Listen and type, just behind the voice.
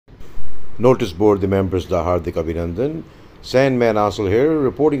Notice board the members da Hardik Abhinandan. Sandman Asal here,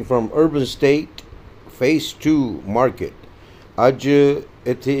 reporting from Urban State Phase 2 Market. Aj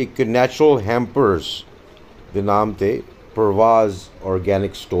ਇੱਥੇ ਇੱਕ natural hampers ਦੇ ਨਾਮ ਤੇ Parvaz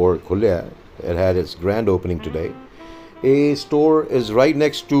Organic Store ਖੁੱਲਿਆ. It had its grand opening today. A store is right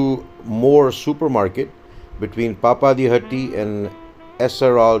next to More Supermarket between Papa Di Hatti and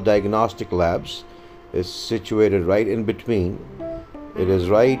SRL Diagnostic Labs. It's situated right in between. It is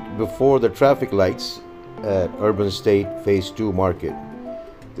right before the traffic lights at Urban State Phase 2 Market.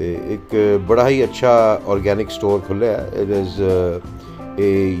 एक बड़ा ही अच्छा organic store खुला है. It is a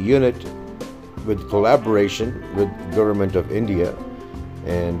unit with collaboration with Government of India,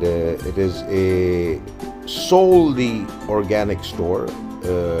 and it is a solely organic store,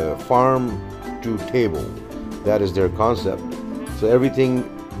 farm to table. That is their concept. So everything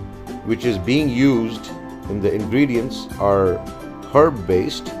which is being used in the ingredients are herb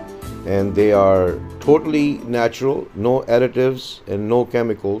based, and they are totally natural, no additives and no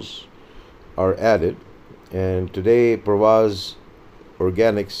chemicals are added. And today Parvaz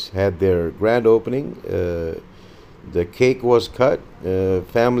Organics had their grand opening. The cake was cut,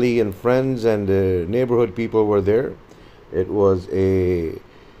 family and friends and neighborhood people were there. It was a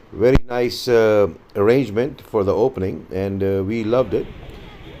very nice arrangement for the opening, and we loved it.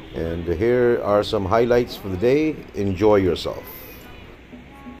 And here are some highlights for the day. Enjoy yourself.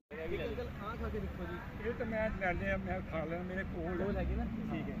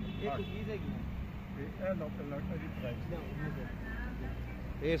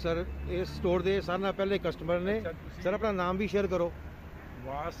 ਇਹ sir ਇਸ store ਦੇ ਸਾਰਿਆਂ ਨਾਲ ਪਹਿਲੇ customer ਨੇ sir ਆਪਣਾ ਨਾਮ ਵੀ share ਕਰੋ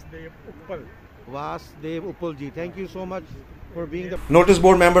ਵਾਸਦੇਵ ਉੱਪਲ ਜੀ thank you so much for being the Notice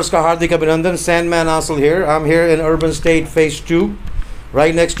board members ka Hardik Abhinandan. Sandman Asal here. I'm here in Urban State Phase 2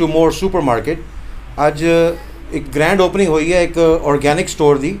 right next to More Supermarket. ਅੱਜ ਇੱਕ grand opening ਹੋਈ ਹੈ ਇੱਕ organic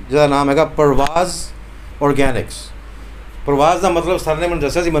store ਦੀ ਜਿਹਦਾ ਨਾਮ ਹੈਗਾ Parvaz Organics. Parvaz ਦਾ ਮਤਲਬ sir ਨੇ ਮੈਨੂੰ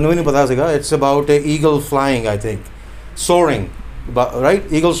ਦੱਸਿਆ ਸੀ, ਮੈਨੂੰ ਵੀ ਨਹੀਂ ਪਤਾ ਸੀਗਾ. It's about an eagle flying, I think, soaring, right?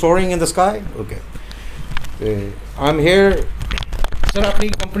 Eagle soaring in the sky. Okay. I'm here. Sir, ਆਪਣੀ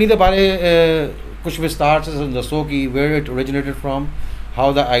ਕੰਪਨੀ ਦੇ ਬਾਰੇ कुछ विस्तार से दसो कि where it originated from, how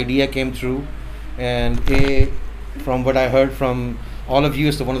the idea came through, and from what I heard from all of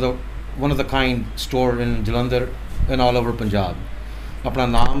you, it's one of the kind store in Jalandhar and all over Punjab. अपना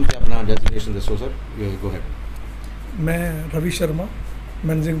नाम ते अपना designation दसो sir. Go ahead. मैं Ravi Sharma,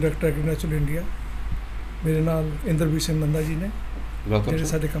 managing director agriculture India. मेरे नाल इंद्रवीर सिंह नंदा जी ने ਜਿਹੜੇ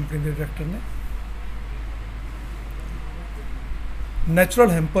ਸਾਡੇ ਕੰਪਨੀ ਦੇ ਡਾਇਰੈਕਟਰ ਨੇ.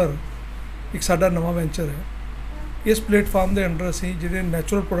 ਨੈਚੁਰਲ ਹੈਂਪਰ ਇੱਕ ਸਾਡਾ ਨਵਾਂ ਵੈਂਚਰ ਹੈ. ਇਸ ਪਲੇਟਫਾਰਮ ਦੇ ਅੰਡਰ ਅਸੀਂ ਜਿਹੜੇ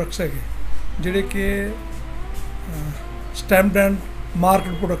ਨੈਚੁਰਲ ਪ੍ਰੋਡਕਟਸ ਹੈਗੇ ਜਿਹੜੇ ਕਿ ਸਟੈਂਪਡ ਐਂਡ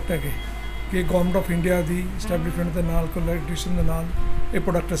ਮਾਰਕਡ ਪ੍ਰੋਡਕਟ ਹੈਗੇ ਕਿ government of India the establishment ਦੇ ਨਾਲ ਕੋਲੈਬੋਰੇਸ਼ਨ ਦੇ ਨਾਲ ਇਹ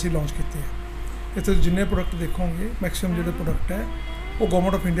ਪ੍ਰੋਡਕਟ ਅਸੀਂ ਲਾਂਚ ਕੀਤੇ ਹੈ. ਇੱਥੇ ਜਿੰਨੇ ਪ੍ਰੋਡਕਟ ਦੇਖੋਗੇ ਮੈਕਸਿਮਮ ਜਿਹੜੇ ਪ੍ਰੋਡਕਟ ਹੈ ਉਹ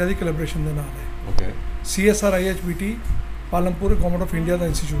government of India the collaboration ਦੇ ਨਾਲ ਹੈ. Okay. CSR-IHBT Palampur government of India the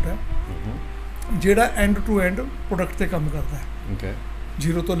institute ਹੈ ਜਿਹੜਾ ਐਂਡ ਟੂ ਐਂਡ ਪ੍ਰੋਡਕਟ 'ਤੇ ਕੰਮ ਕਰਦਾ ਹੈ. ਓਕੇ.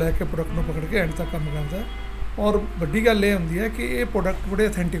 ਜ਼ੀਰੋ ਤੋਂ ਲੈ ਕੇ ਪ੍ਰੋਡਕਟ ਨੂੰ ਪਕੜ ਕੇ ਐਂਡ ਤੱਕ ਕੰਮ ਕਰਦਾ ਹੈ. ਔਰ ਵੱਡੀ ਗੱਲ ਇਹ ਹੁੰਦੀ ਹੈ ਕਿ ਇਹ ਪ੍ਰੋਡਕਟ ਬੜੇ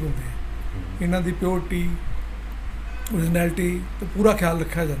ਅਥੈਂਟਿਕ ਹੁੰਦੇ ਹੈ. ਇਹਨਾਂ ਦੀ ਪਿਓਰਟੀ, ਓਰੀਜਨੈਲਿਟੀ ਤੇ ਪੂਰਾ ਖਿਆਲ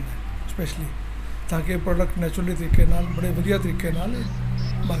ਰੱਖਿਆ ਜਾਂਦਾ ਹੈ ਸਪੈਸ਼ਲੀ ਤਾਂ ਕਿ ਪ੍ਰੋਡਕਟ ਨੈਚੁਰਲੀ ਤਰੀਕੇ ਨਾਲ ਬੜੇ ਵਧੀਆ ਤਰੀਕੇ ਨਾਲ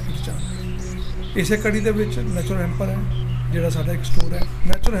ਮਾਰਕੀਟ 'ਚ ਆਉਣ. ਇਸੇ ਕੜੀ ਦੇ ਵਿੱਚ ਨੈਚੁਰਲ ਹੈਂਪਰ ਹੈ ਜਿਹੜਾ ਸਾਡਾ ਇੱਕ ਸਟੋਰ ਹੈ.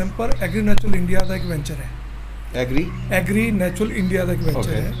 Natural hamper agri natural India ਦਾ ਇੱਕ ਵੈਂਚਰ ਹੈ. ਐਗਰੀ ਨੈਚੁਰਲ ਇੰਡੀਆ ਦਾ ਇੱਕ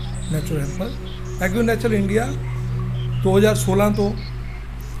ਵੈਂਚਰ ਹੈ natural hamper. Agri natural India 2016 ਤੋਂ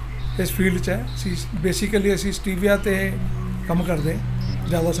ਇਸ ਫੀਲਡ 'ਚ ਹੈ. ਅਸੀਂ ਬੇਸਿਕਲੀ ਅਸੀਂ ਸਟੀਵੀਆ 'ਤੇ ਕੰਮ ਕਰਦੇ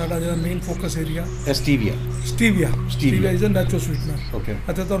ਜ਼ਿਆਦਾ. ਸਾਡਾ ਜਿਹੜਾ main focus area stevia is a natural sweetener. Okay.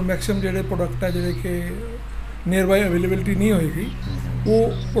 ਅਤੇ ਤੁਹਾਨੂੰ ਮੈਕਸਿਮਮ ਜਿਹੜੇ ਪ੍ਰੋਡਕਟ ਹੈ ਜਿਹੜੇ ਕਿ ਨੀਅਰ ਬਾਈ ਅਵੇਲੇਬਿਲਿਟੀ ਨਹੀਂ ਹੋਏਗੀ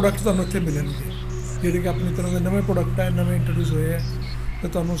ਉਹ ਪ੍ਰੋਡਕਟ ਤੁਹਾਨੂੰ ਇੱਥੇ ਮਿਲਣਗੇ ਜਿਹੜੇ ਕਿ ਆਪਣੀ ਤਰ੍ਹਾਂ ਦੇ ਨਵੇਂ ਪ੍ਰੋਡਕਟ ਹੈ ਨਵੇਂ ਇੰਟਰੋਡਿਊਸ ਹੋਏ ਹੈ. ਅਤੇ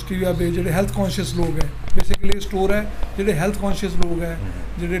ਤੁਹਾਨੂੰ ਸਟੀਵੀਆ ਬੇਸ ਜਿਹੜੇ ਹੈਲਥ ਕੌਨਸ਼ੀਅਸ ਲੋਕ ਹੈ ਬੇਸਿਕਲੀ ਸਟੋਰ ਹੈ ਜਿਹੜੇ ਹੈਲਥ ਕੌਨਸ਼ੀਅਸ ਲੋਕ ਹੈ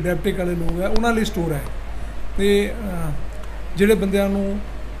ਜਿਹੜੇ ਡਾਇਬਟਿਕ ਵਾਲੇ ਲੋਕ ਹੈ ਉਹਨਾਂ ਲਈ ਸਟੋਰ ਹੈ. ਅਤੇ ਜਿਹੜੇ ਬੰਦਿਆਂ ਨੂੰ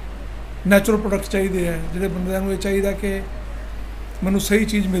ਨੈਚੁਰਲ ਪ੍ਰੋਡਕਟ ਚਾਹੀਦੇ ਹੈ ਜਿਹੜੇ ਬੰਦਿਆਂ ਨੂੰ ਇਹ ਚਾਹੀਦਾ ਕਿ ਮੈਨੂੰ ਸਹੀ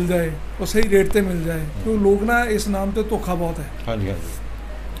ਚੀਜ਼ ਮਿਲ ਜਾਏ ਉਹ ਸਹੀ ਰੇਟ 'ਤੇ ਮਿਲ ਜਾਏ ਕਿਉਂ ਲੋਕ ਨਾ ਇਸ ਨਾਮ 'ਤੇ ਧੋਖਾ ਬਹੁਤ ਹੈ. ਹਾਂਜੀ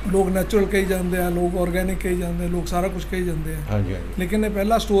ਹਾਂਜੀ. ਲੋਕ ਨੈਚੁਰਲ ਕਹੀ ਜਾਂਦੇ ਆ, ਲੋਕ ਆਰਗੈਨਿਕ ਕਹੀ ਜਾਂਦੇ, ਲੋਕ ਸਾਰਾ ਕੁਝ ਕਹੀ ਜਾਂਦੇ ਆ. ਹਾਂਜੀ ਹਾਂਜੀ. ਲੇਕਿਨ ਇਹ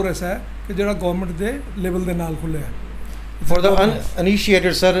ਪਹਿਲਾ ਸਟੋਰ ਐਸਾ ਹੈ ਕਿ ਜਿਹੜਾ ਗਵਰਨਮੈਂਟ ਦੇ ਲੈਵਲ ਦੇ ਨਾਲ ਖੁੱਲ੍ਹਿਆ ਹੈ. ਫॉर द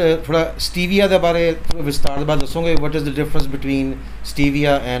अनइनिशिएटेड सर थोड़ा स्टीविया के बारे विस्तार के बाद दसोगे what is the difference between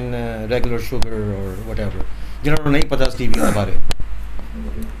stevia and regular sugar और व्हाटएवर जिन्होंने नहीं पता स्टीविया के बारे.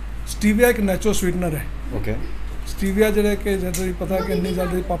 स्टीविया एक नेचुरल स्वीटनर है. ओके. स्टीविया ਜਿਹੜੇ ਕਿ ਜਦੋਂ ਹੀ ਪਤਾ ਕਿ ਇੰਨੀ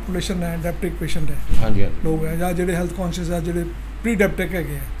ਜ਼ਿਆਦਾ ਪਾਪੂਲੇਸ਼ਨ ਹੈ ਡਾਇਬਟਿਕ ਪੇਸ਼ੈਂਟ ਹੈ. ਹਾਂਜੀ ਹਾਂਜੀ. ਲੋਕ ਹੈ ਜਾਂ ਜਿਹੜੇ ਹੈਲਥ ਕੌਨਸ਼ੀਅਸ ਹੈ ਜਿਹੜੇ ਪ੍ਰੀ ਡਾਇਬਟਿਕ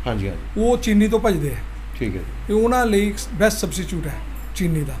ਹੈਗੇ ਹੈ. ਹਾਂਜੀ ਹਾਂਜੀ. ਉਹ ਚੀਨੀ ਤੋਂ ਭੱਜਦੇ ਹੈ. ਠੀਕ ਹੈ. ਇਹ ਉਹਨਾਂ ਲਈ ਬੈਸਟ ਸਬਸਟੀਟਿਊਟ ਹੈ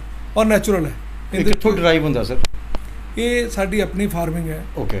ਚੀਨੀ ਦਾ. ਔਰ ਨੈਚੁਰਲ ਹੈ। ਇਹ ਕਿੱਥੋਂ ਡਰਾਈਵ ਹੁੰਦਾ ਸਰ? ਇਹ ਸਾਡੀ ਆਪਣੀ ਫਾਰਮਿੰਗ ਹੈ।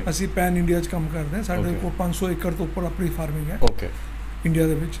 ਓਕੇ। ਅਸੀਂ ਪੈਨ ਇੰਡੀਆ 'ਚ ਕੰਮ ਕਰਦੇ ਹਾਂ। ਸਾਡੇ ਕੋਲ 500 ਏਕੜ ਤੋਂ ਉੱਪਰ ਆਪਣੀ ਫਾਰਮਿੰਗ ਹੈ। ਓਕੇ। ਇੰਡੀਆ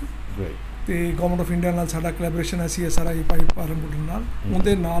ਦੇ ਵਿੱਚ। ਤੇ ਗਵਰਨਮੈਂਟ ਆਫ ਇੰਡੀਆ ਨਾਲ ਸਾਡਾ ਕੋਲੈਬੋਰੇਸ਼ਨ ਹੈ CSRI ਪਾਈਪ ਫਾਰਮ ਬੁੱਢਨ ਨਾਲ।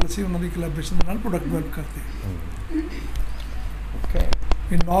 ਉਹਦੇ ਨਾਲ ਅਸੀਂ ਉਹਨਾਂ ਦੀ ਕੋਲੈਬੋਰੇਸ਼ਨ ਨਾਲ ਪ੍ਰੋਡਕਟ ਡਿਵੈਲਪ ਕਰਦੇ ਹਾਂ। ਓਕੇ।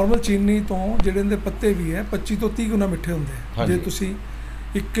 ਇਹ ਨਾਰਮਲ ਚੀਨੀ ਤੋਂ ਜਿਹੜੇ ਇਹਦੇ ਪੱਤੇ ਵੀ ਹੈ 25 ਤੋਂ 30 ਗੁਣਾ ਮਿੱਠੇ ਹੁੰਦੇ ਆ। ਜੇ ਤੁਸੀਂ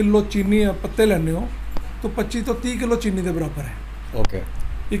 1 ਕਿਲੋ ਚੀਨੀ ਪੱਤੇ ਲੈਂਦੇ ਹੋ ਤਾਂ 25 ਤੋਂ 30 ਕਿਲੋ ਚੀਨੀ ਦੇ ਬਰਾਬਰ ਹੈ। ਓਕੇ।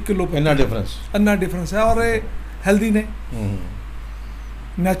 1 ਕਿਲੋ ਇੰਨਾ ਡਿਫਰੈਂਸ ਹੈ। ਔਰ ਇਹ ਹੈਲਦੀ ਨੇ,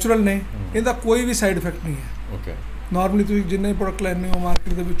 ਨੈਚੁਰਲ ਨੇ, ਇਹਦਾ ਕੋਈ ਵੀ ਸਾਈਡ ਇਫੈਕਟ ਨਹੀਂ ਹੈ। ਓਕੇ। ਨਾਰਮਲੀ ਤੁਸੀਂ ਜਿੰਨੇ ਪ੍ਰੋਡਕਟ ਲੈਂਦੇ ਹੋ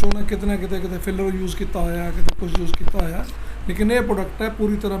ਮਾਰਕੀਟ ਦੇ ਵਿੱਚੋਂ ਨਾ ਕਿਤੇ ਕਿਤੇ ਫਿਲਰ ਯੂਜ਼ ਕੀਤਾ ਹੋਇਆ, ਕਿਤੇ ਕੁਝ ਯੂਜ਼ ਕੀਤਾ ਹੋਇਆ, ਲੇਕਿਨ ਇਹ ਪ੍ਰੋਡਕਟ ਹੈ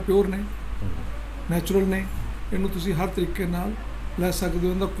ਪੂਰੀ ਤਰ੍ਹਾਂ ਪਿਓਰ ਨੇ, ਨੈਚੁਰਲ ਨੇ। ਇਹਨੂੰ ਤੁਸੀਂ ਹਰ ਤਰੀਕੇ ਨਾਲ ਲੈ ਸਕਦੇ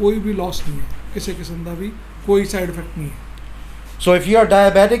ਹੋ। ਇਹਦਾ ਕੋਈ ਵੀ ਲਾਸ ਨਹੀਂ ਹੈ, ਕਿਸੇ ਕਿਸਮ ਦਾ ਵੀ ਕੋਈ ਸਾਈਡ ਇਫੈਕਟ ਨਹੀਂ ਹੈ। So if you are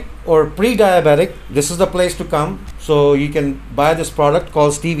diabetic or pre-diabetic, this is the place to come. So you can buy this product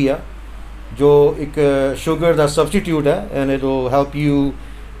called stevia, जो एक sugar ਦਾ substitute है, and it will help you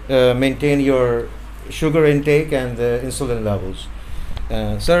maintain your sugar intake and insulin levels.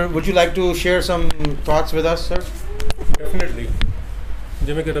 Sir, would you like to share some thoughts with us, sir? Definitely.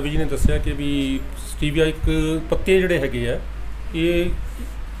 ਜਿਵੇਂ ਕਿ ਰਵੀ ਜੀ ਨੇ ਦੱਸਿਆ ਕਿ ਵੀ stevia ਇੱਕ ਪੱਤੇ ਜਿਹੜੇ ਹੈਗੇ ਆ ਇਹ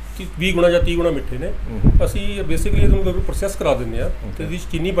 20 ਗੁਣਾ ਜਾਂ 30 ਗੁਣਾ ਮਿੱਠੇ ਨੇ। ਅਸੀਂ ਬੇਸਿਕਲੀ ਇਹਨੂੰ ਪ੍ਰੋਸੈਸ ਕਰਾ ਦਿੰਦੇ ਆ ਤੇ ਇਹਦੀ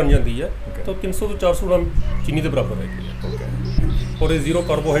ਚੀਨੀ ਬਣ ਜਾਂਦੀ ਹੈ ਤਾਂ 300 ਤੋਂ 400 ਗ੍ਰਾਮ ਚੀਨੀ ਦੇ ਬਰਾਬਰ ਹੈਗੀ ਹੈ। ਔਰ ਇਹ zero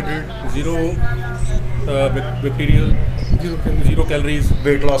carbohydrate, zero bacterial, zero calories,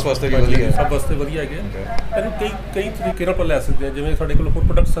 weight loss ਵਾਸਤੇ ਵੀ ਵਧੀਆ ਹੈ, ਸਭ ਵਾਸਤੇ ਵਧੀਆ ਹੈਗੇ। ਇਹਨੂੰ ਕਈ ਤਰੀਕੇ ਨਾਲ ਆਪਾਂ ਲੈ ਸਕਦੇ ਹਾਂ। ਜਿਵੇਂ ਸਾਡੇ ਕੋਲ ਹੋਰ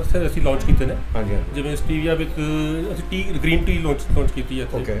ਪ੍ਰੋਡਕਟਸ ਅਸੀਂ ਲਾਂਚ ਕੀਤੇ ਨੇ। ਜਿਵੇਂ ਸਟੀਵੀਆ ਵਿੱਚ ਅਸੀਂ ਗ੍ਰੀਨ ਟੀ ਲਾਂਚ ਕੀਤੀ ਹੈ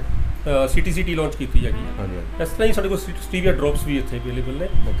ਇੱਥੇ। CTC ਟੀ ਲਾਂਚ ਕੀਤੀ ਹੈਗੀ। ਇਸ ਤਰ੍ਹਾਂ ਹੀ ਸਾਡੇ ਕੋਲ ਸਟੀਵੀਆ ਡ੍ਰੌਪਸ ਵੀ ਇੱਥੇ ਅਵੇਲੇਬਲ ਨੇ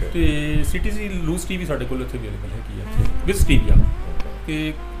ਤੇ CTC ਲੂਜ਼ ਟੀ ਵੀ ਸਾਡੇ ਕੋਲ ਇੱਥੇ ਅਵੇਲੇਬਲ ਹੈਗੀ ਹੈ ਇੱਥੇ ਵਿਦ ਸਟੀਵੀਆ।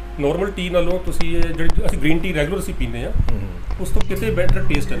 ਤੇ ਨਾਰਮਲ ਟੀ ਨਾਲੋਂ ਤੁਸੀਂ ਇਹ ਜਿਹੜੀ ਅਸੀਂ ਗ੍ਰੀਨ ਟੀ ਰੈਗੂਲਰ ਅਸੀਂ ਪੀਂਦੇ ਹਾਂ ਉਸ ਤੋਂ ਕਿਤੇ ਬੈਟਰ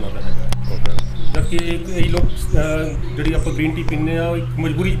ਟੇਸਟ ਇਹਨਾਂ ਦਾ ਹੈਗਾ। ਜਦਕਿ ਕਈ ਲੋਕ ਜਿਹੜੀ ਆਪਾਂ ਗ੍ਰੀਨ ਟੀ ਪੀਂਦੇ ਆ ਉਹ ਇੱਕ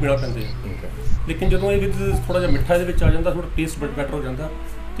ਮਜਬੂਰੀ 'ਚ ਪੀਣਾ ਪੈਂਦੇ ਆ, ਲੇਕਿਨ ਜਦੋਂ ਇਹ ਵਿਦ ਥੋੜ੍ਹਾ ਜਿਹਾ ਮਿੱਠਾ ਇਹਦੇ ਵਿੱਚ ਆ ਜਾਂਦਾ ਥੋੜ੍ਹਾ ਟੇਸਟ ਬੈਟਰ ਹੋ ਜਾਂਦਾ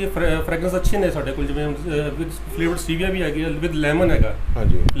ਤੇ ਫ੍ਰੈਗਰੈਂਸ ਅੱਛੇ ਨੇ ਸਾਡੇ ਕੋਲ। ਜਿਵੇਂ ਵਿਦ ਫਲੇਵਰਡ ਸਟੀਵੀਆ ਵੀ ਹੈਗੀ, ਵਿਦ ਲੈਮਨ ਹੈਗਾ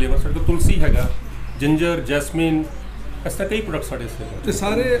ਫਲੇਵਰ ਸਾਡੇ ਕੋਲ, ਤੁਲਸੀ ਹੈਗਾ, ਜਿੰਜਰ, ਜੈਸਮੀਨ, ਇਸ ਤਰ੍ਹਾਂ ਕਈ ਪ੍ਰੋਡਕਟ ਸਾਡੇ ਇਸ ਤੇ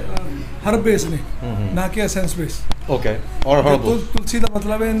ਸਾਰੇ ਹਰਬ ਬੇਸ ਨੇ, ਨਾ ਕਿ ਐਸੈਂਸ ਬੇਸ। ਓਕੇ। ਔਰ ਤੁਲਸੀ ਦਾ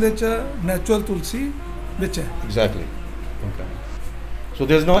ਮਤਲਬ ਹੈ ਇਹਦੇ ਵਿੱਚ ਨੈਚੁਰਲ ਤੁਲਸੀ ਵਿੱਚ ਹੈ। Exactly. Okay. So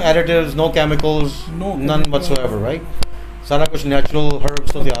there's no additives, no chemicals, none whatsoever, right? सारा कुछ natural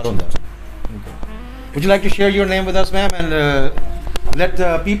herbs तो तैयार होता है। Okay. Would you like to share your name with us, ma'am, and let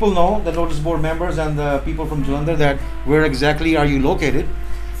people know, the notice board members and the people from Jalandhar, that where exactly are you located?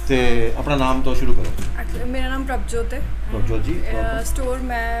 ਤੇ ਆਪਣਾ ਨਾਮ ਤੋਂ ਸ਼ੁਰੂ ਕਰੋ। ਮੇਰਾ ਨਾਮ ਪ੍ਰਭਜੋਤ ਹੈ। ਪ੍ਰਭਜੋਤ ਜੀ। ਸਟੋਰ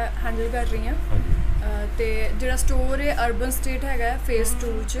ਮੈਂ ਹੈਂਡਲ ਕਰ ਰਹੀ ਹਾਂ। ਤੇ ਜਿਹੜਾ ਸਟੋਰ ਹੈ ਅਰਬਨ ਸਟੇਟ ਹੈਗਾ ਫੇਸ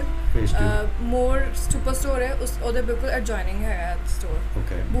 2 ਚ। ਮੋਰ ਸੁਪਰ ਸਟੋਰ ਹੈ ਉਹਦੇ ਬਿਲਕੁਲ ਐਡਜੋਇਨਿੰਗ ਹੈਗਾ store.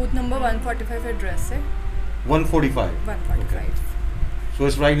 Okay. Booth number 145 address ਹੈ। 145. 145. So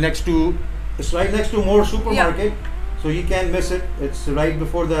it's right next to more supermarket. Yeah. So you can't miss it. It's right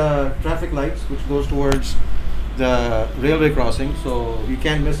before the traffic lights, which goes towards the railway crossing. So you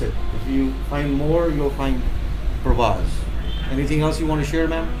can't miss it. If you find more, you'll find Pravaz. Anything else you want to share,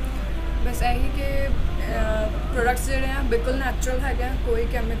 ma'am? ਬਸ ਇਹੀ ਕਿ products ਜਿਹੜੇ ਆ ਬਿਲਕੁਲ natural ਹੈਗਾ, ਕੋਈ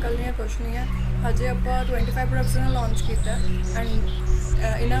chemical ਨਹੀਂ ਹੈ, ਕੁਛ ਨਹੀਂ ਹੈ। ਹਜੇ ਆਪਾਂ 25 ਪ੍ਰੋਡਕਟਸ ਨਾਲ ਲਾਂਚ ਕੀਤਾ ਐਂਡ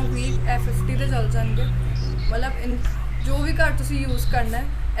ਇਨ ਅ ਵੀਕ ਇਹ 50 ਤੇ ਚੱਲ ਜਾਣਗੇ। ਮਤਲਬ ਜੋ ਵੀ ਘਰ ਤੁਸੀਂ ਯੂਜ਼ ਕਰਨਾ ਹੈ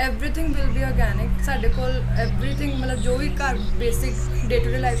everything will be organic। ਸਾਡੇ ਕੋਲ everything ਮਤਲਬ ਜੋ ਵੀ ਘਰ basic day to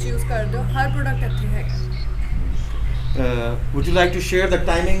day life 'ਚ ਯੂਜ਼ ਕਰਦੇ ਹੋ ਹਰ ਪ੍ਰੋਡਕਟ ਇੱਥੇ ਹੈਗਾ। Would you like to share the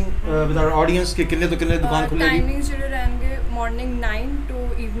timing with our audience कि कितने तो कितने दुकान खुलेगी? टाइमिंग्स ਜਿਹੜੇ ਰਹਿਣਗੇ morning 9 to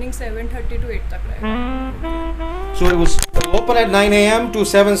evening 7:30 to 8 ਤੱਕ ਰਹੇਗਾ। So it was open at 9 a.m. to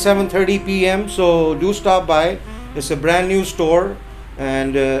 7:30 p.m. So do stop by. It's a brand new store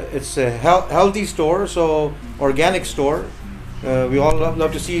and it's a healthy store, so organic store. We all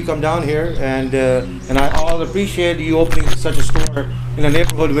love to see you come down here and I all appreciate you opening such a store in a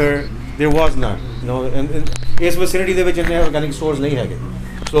neighborhood where there was none, you know, and ਇਸ vicinity ਦੇ ਵਿੱਚ ਇੰਨੇ organic stores ਨਹੀਂ ਹੈਗੇ।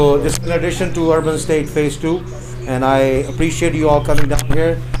 So this is in addition to Urban State Phase 2 and I appreciate you all coming down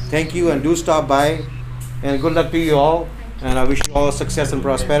here. Thank you and do stop by and good luck to you all and I wish you all success and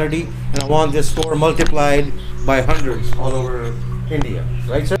prosperity and I want this store multiplied by hundreds all over India,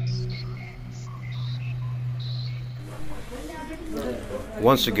 right sir?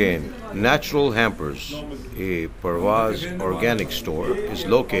 Once again, Natural Hampers, a Parvaz organic store, is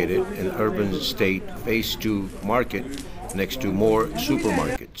located in Urban State Phase 2 Market next to more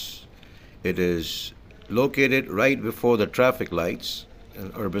supermarkets. It is located right before the traffic lights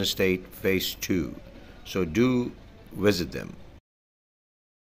in Urban State Phase 2, so do visit them.